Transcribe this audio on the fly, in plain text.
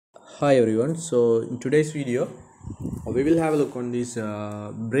Hi everyone, so in today's video we will have a look on this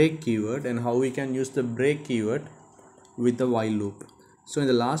break keyword and how we can use the break keyword with the while loop. So in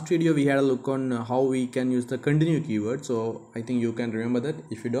the last video we had a look on how we can use the continue keyword. So I think you can remember that.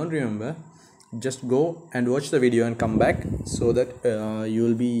 If you don't remember, just go and watch the video and come back so that you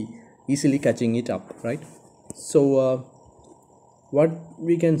will be easily catching it up, right? So what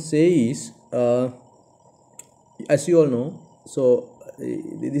we can say is, as you all know,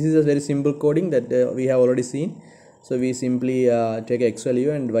 this is a very simple coding that we have already seen. So we simply take x value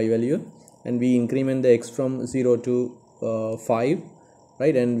and y value and we increment the x from 0 to 5,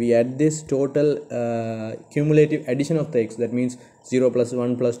 right? And we add this total cumulative addition of the x, that means 0 plus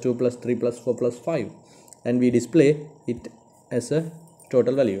 1 plus 2 plus 3 plus 4 plus 5, and we display it as a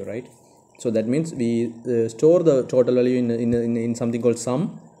total value, right? So that means we store the total value in something called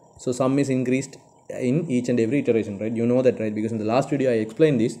sum. So sum is increased in each and every iteration, right? You know that, right? Because in the last video I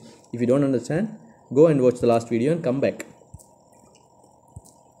explained this. If you don't understand, go and watch the last video and come back.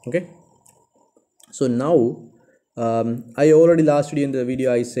 Okay, so now I already last video in the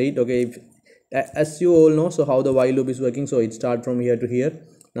video I said, okay, as you all know, so how the while loop is working. So it starts from here to here,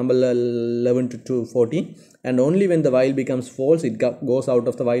 number 11 to 14, and only when the while becomes false it goes out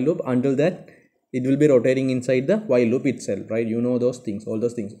of the while loop. Until that it will be rotating inside the while loop itself, right? You know those things, all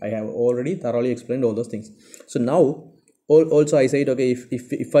those things I have already thoroughly explained all those things. So now also I said, okay,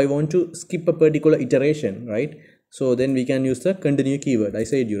 if I want to skip a particular iteration, right, so then we can use the continue keyword. I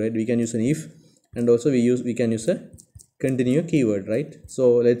said you, right, we can use an if, and also we can use a continue keyword, right?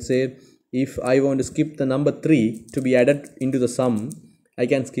 So let's say if I want to skip the number 3 to be added into the sum, I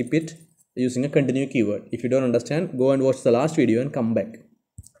can skip it using a continue keyword. If you don't understand, go and watch the last video and come back.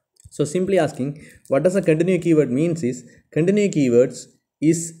 So simply asking what does a continue keyword means is, continue keywords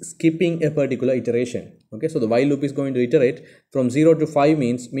is skipping a particular iteration. Okay, so the while loop is going to iterate from 0 to 5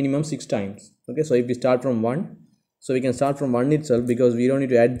 means minimum 6 times. Okay, so if we start from 1, so we can start from 1 itself, because we don't need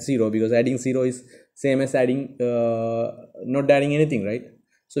to add 0, because adding 0 is same as adding not adding anything, right?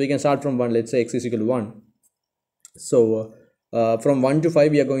 So we can start from 1. Let's say x is equal to 1. So from 1 to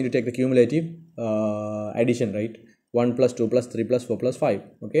 5 we are going to take the cumulative addition, right? 1 plus 2 plus 3 plus 4 plus 5.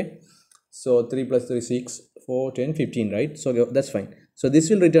 Okay, so 3 plus 3 6, 4 10 15, right? So that's fine. So this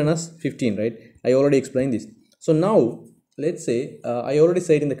will return us 15, right? I already explained this. So now let's say I already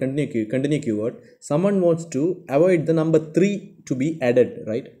said in the continue keyword, someone wants to avoid the number 3 to be added,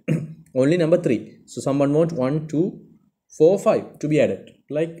 right? Only number 3. So someone wants 1 2 4 5 to be added,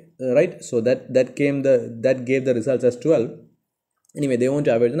 like right? So that gave the results as 12. Anyway, they want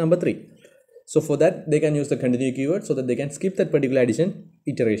to avoid the number 3. So for that they can use the continue keyword, so that they can skip that particular addition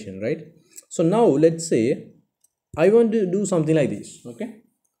iteration, right? So now let's say I want to do something like this. Okay,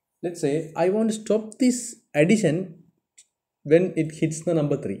 let's say I want to stop this addition when it hits the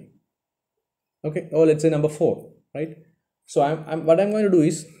number 3. Okay, or let's say number 4, right? So what I'm going to do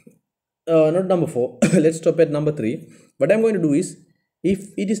is not number 4. Let's stop at number 3. What I'm going to do is, if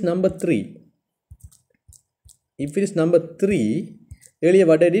it is number 3, earlier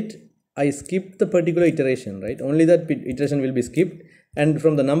what I did, I skipped the particular iteration, right? Only that iteration will be skipped, and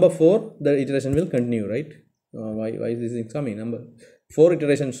from the number 4 the iteration will continue, right? Why is this thing coming? Number 4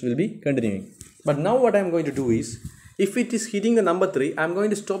 iterations will be continuing. But now what I'm going to do is, if it is hitting the number 3, I'm going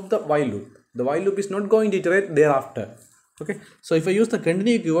to stop the while loop. The while loop is not going to iterate thereafter. Okay, so if I use the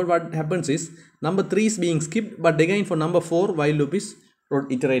continue keyword, what happens is number 3 is being skipped, but again for number 4 while loop is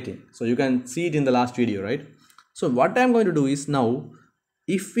iterating. So you can see it in the last video, right? So what I'm going to do is, now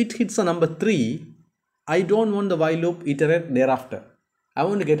if it hits the number 3, I don't want the while loop iterate thereafter. I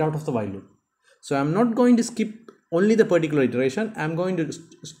want to get out of the while loop. So I'm not going to skip only the particular iteration. I'm going to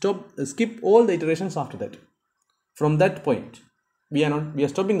skip all the iterations after that. From that point, we are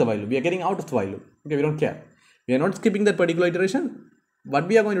stopping the while loop. We are getting out of the while loop. Okay, we don't care. We are not skipping that particular iteration. What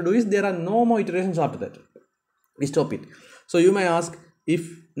we are going to do is, there are no more iterations after that. We stop it. So you may ask, if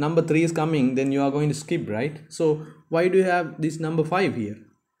number 3 is coming, then you are going to skip, right? So why do you have this number 5 here?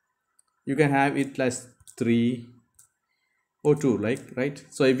 You can have it as 3 or 2, like, right?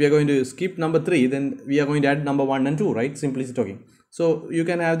 So if we are going to skip number 3, then we are going to add number 1 and 2, right? Simply talking. So you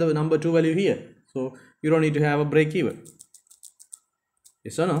can have the number 2 value here. So you don't need to have a break keyword.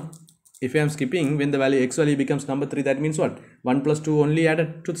 Yes or no? If I am skipping when the value x value becomes number 3, that means what? 1 plus 2 only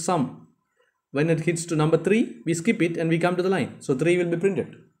added to the sum. When it hits to number 3, we skip it and we come to the line. So 3 will be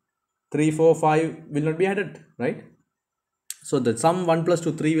printed. 3, 4, 5 will not be added, right? So the sum 1 plus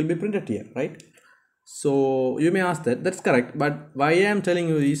 2, 3 will be printed here, right? So you may ask that, that's correct, but why I am telling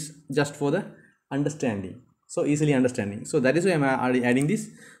you is just for the understanding. So easily understanding. So that is why I am adding this.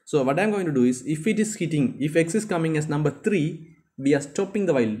 So what I am going to do is, if it is hitting, if x is coming as number 3, we are stopping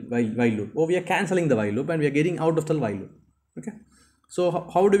the while loop, or we are cancelling the while loop, and we are getting out of the while loop. Okay, so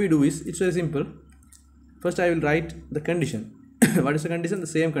how do we do is, it's very simple. First I will write the condition. What is the condition? The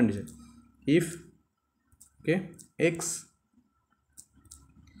same condition. If, okay, x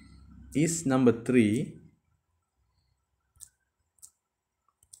is number 3,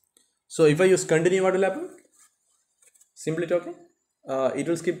 so if I use continue, what will happen? Simply talking, it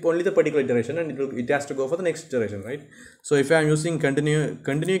will skip only the particular iteration, and it has to go for the next iteration, right? So if I am using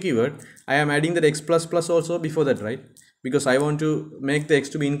continue keyword, I am adding that x plus plus also before that, right? Because I want to make the x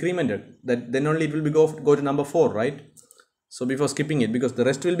to be incremented, that then only it will be go to number 4, right? So before skipping it, because the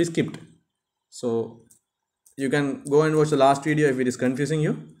rest will be skipped. So you can go and watch the last video. If it is confusing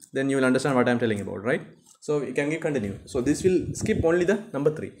you, then you will understand what I am telling about, right? So you can give continue. So this will skip only the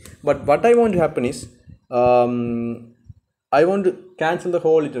number 3. But what I want to happen is, I want to cancel the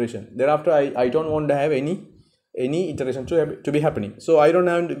whole iteration. Thereafter I don't want to have any iteration to be happening. So I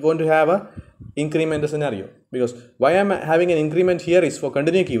don't want to have a increment scenario, because why I'm having an increment here is for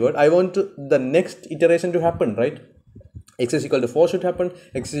continue keyword. I want the next iteration to happen, right? X is equal to 4 should happen,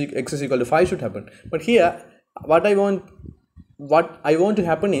 x is equal to 5 should happen. But here what I want to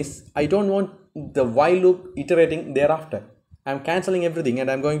happen is, I don't want the while loop iterating thereafter. I'm cancelling everything and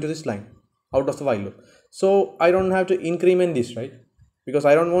I'm going to this line out of the while loop. So I don't have to increment this, right? Because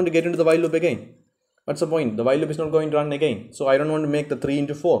I don't want to get into the while loop again. What's the point? The while loop is not going to run again. So I don't want to make the 3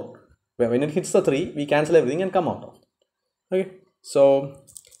 into 4. When it hits the 3, we cancel everything and come out of it. Okay. So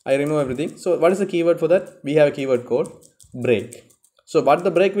I remove everything. So what is the keyword for that? We have a keyword called break. So what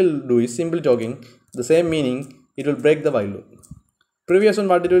the break will do is, simply talking, the same meaning, it will break the while loop. Previous one,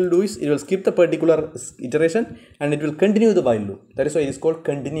 what it will do is, it will skip the particular iteration and it will continue the while loop. That is why it is called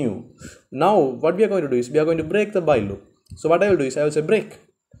continue. Now what we are going to do is, we are going to break the while loop. So what I will do is, I will say break.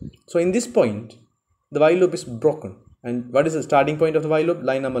 So in this point, the while loop is broken. And what is the starting point of the while loop?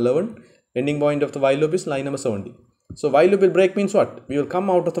 Line number 11. Ending point of the while loop is line number 70. So while loop will break means what? We will come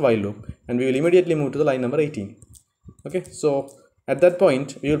out of the while loop and we will immediately move to the line number 18. Okay, so at that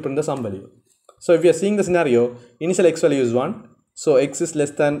point we will print the sum value. So if we are seeing the scenario, initial x value is 1. So x is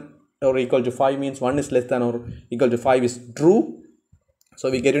less than or equal to 5 means 1 is less than or equal to 5 is true. So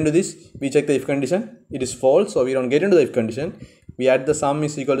we get into this, we check the if condition, it is false. So we don't get into the if condition. We add the sum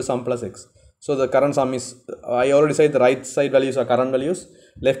is equal to sum plus x. So the current sum is, I already said the right side values are current values,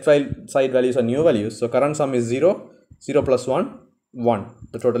 left side values are new values. So current sum is 0, 0 plus 1, 1.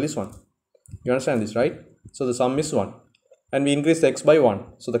 The total is 1. You understand this, right? So the sum is 1. And we increase the x by 1.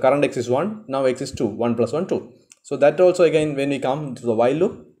 So the current x is 1, now x is 2. 1 plus 1, 2. So that also again, when we come to the while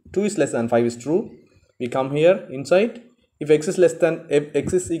loop, 2 is less than 5 is true. We come here inside. If x is less than, if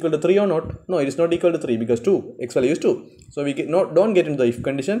x is equal to 3 or not? No, it is not equal to 3 because 2, x value is 2. So we don't get into the if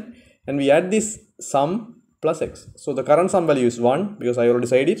condition. And we add this sum plus x. So the current sum value is 1 because I already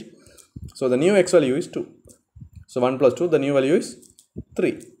said it. So the new x value is 2. So 1 plus 2, the new value is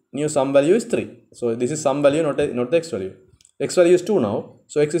 3. New sum value is 3. So this is sum value, not the x value. X value is 2 now.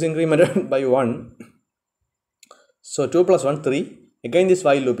 So x is incremented by 1. So 2 plus 1, 3. Again this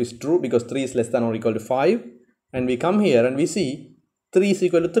while loop is true because 3 is less than or equal to 5. And we come here and we see 3 is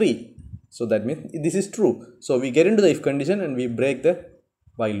equal to 3. So that means this is true. So we get into the if condition and we break the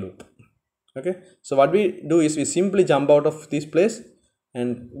while loop. Okay, so what we do is, we simply jump out of this place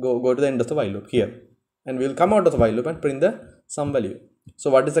and go to the end of the while loop here, and we will come out of the while loop and print the sum value. So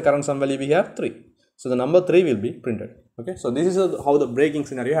what is the current sum value? We have 3. So the number 3 will be printed. Okay, so this is how the breaking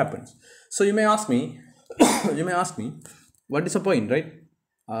scenario happens. So you may ask me what is the point, right?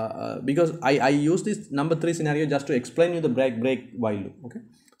 Because I use this number 3 scenario just to explain you the break while loop. Okay,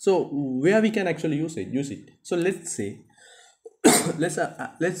 so where we can actually use it. So let's say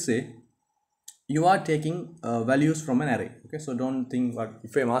let's say you are taking values from an array. Okay, so don't think what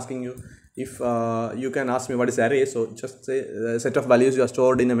if I'm asking you, if you can ask me what is array. So just say a set of values you are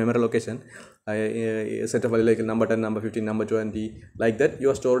stored in a memory location, a set of values like number 10, number 15, number 20, like that you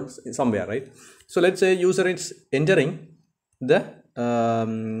are stored somewhere, right? So let's say user is entering the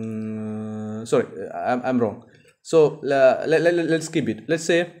sorry, I'm wrong. So let's skip it. Let's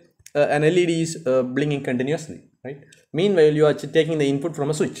say an LED is blinking continuously, right? Meanwhile, you are taking the input from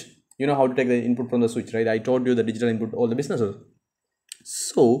a switch. You know how to take the input from the switch, right? I told you the digital input, all the businesses.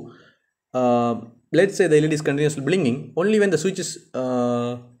 So let's say the LED is continuously blinking only when the switch is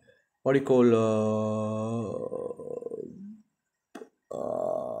what do you call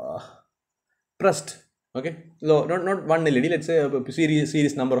pressed. Okay, so not one LED. Let's say a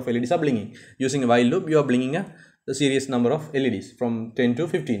series number of LEDs are blinking. Using a while loop, you are blinking a the series number of LEDs from 10 to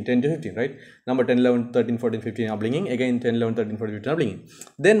 15, 10 to 15, right? Number 10, 11, 13, 14, 15 are blinking. Again 10, 11, 13, 14, 15 are blinking.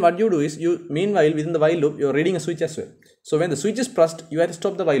 Then what you do is, meanwhile within the while loop, you're reading a switch as well. So when the switch is pressed, you have to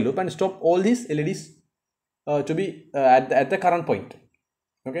stop the while loop and stop all these LEDs to be at the current point.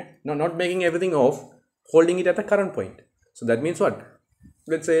 Okay, not making everything off, holding it at the current point. So that means what?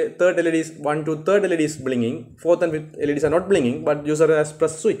 Let's say third LED is third LED is blinking, fourth and fifth LEDs are not blinking, but user has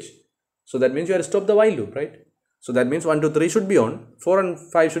pressed switch. So that means you have to stop the while loop, right? So that means 1, 2, 3 should be on, 4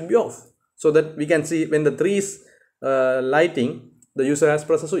 and 5 should be off. So that we can see when the 3 is lighting, the user has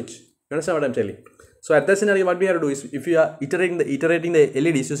pressed a switch. You understand what I'm telling? So at that scenario, what we have to do is, if you are iterating the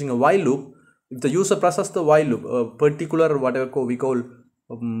LEDs using a while loop, if the user presses the while loop, a particular whatever we call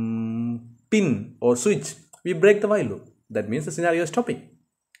pin or switch, we break the while loop. That means the scenario is stopping.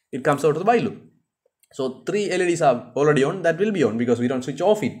 It comes out of the while loop. So 3 LEDs are already on, that will be on because we don't switch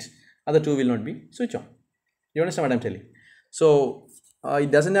off it. Other 2 will not be switch on. You understand what I'm telling? So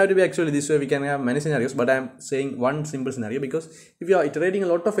it doesn't have to be actually this way. We can have many scenarios, but I'm saying one simple scenario because if you are iterating a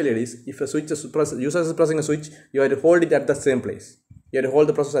lot of LEDs, if a switch is user is pressing a switch, you have to hold it at the same place. You have to hold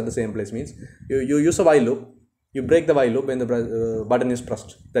the process at the same place. Means you use a while loop, you break the while loop when the button is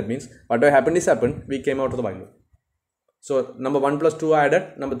pressed. That means whatever happened is happened, we came out of the while loop. So number 1 plus 2 are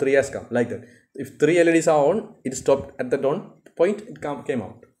added, number 3 has come, like that. If 3 LEDs are on, it stopped at the on point, it came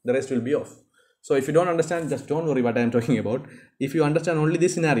out. The rest will be off. So if you don't understand, just don't worry what I am talking about. If you understand only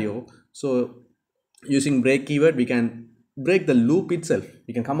this scenario, so using break keyword, we can break the loop itself.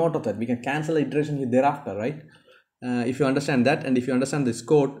 We can come out of that. We can cancel the iteration thereafter, right? If you understand that, and if you understand this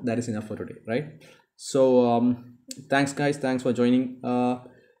code, that is enough for today, right? So thanks guys, thanks for joining.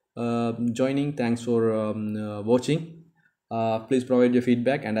 Thanks for watching. Please provide your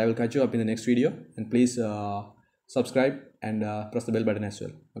feedback, and I will catch you up in the next video. And please subscribe and press the bell button as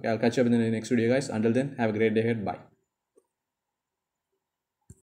well. Okay, I'll catch you up in the next video, guys. Until then, have a great day ahead. Bye.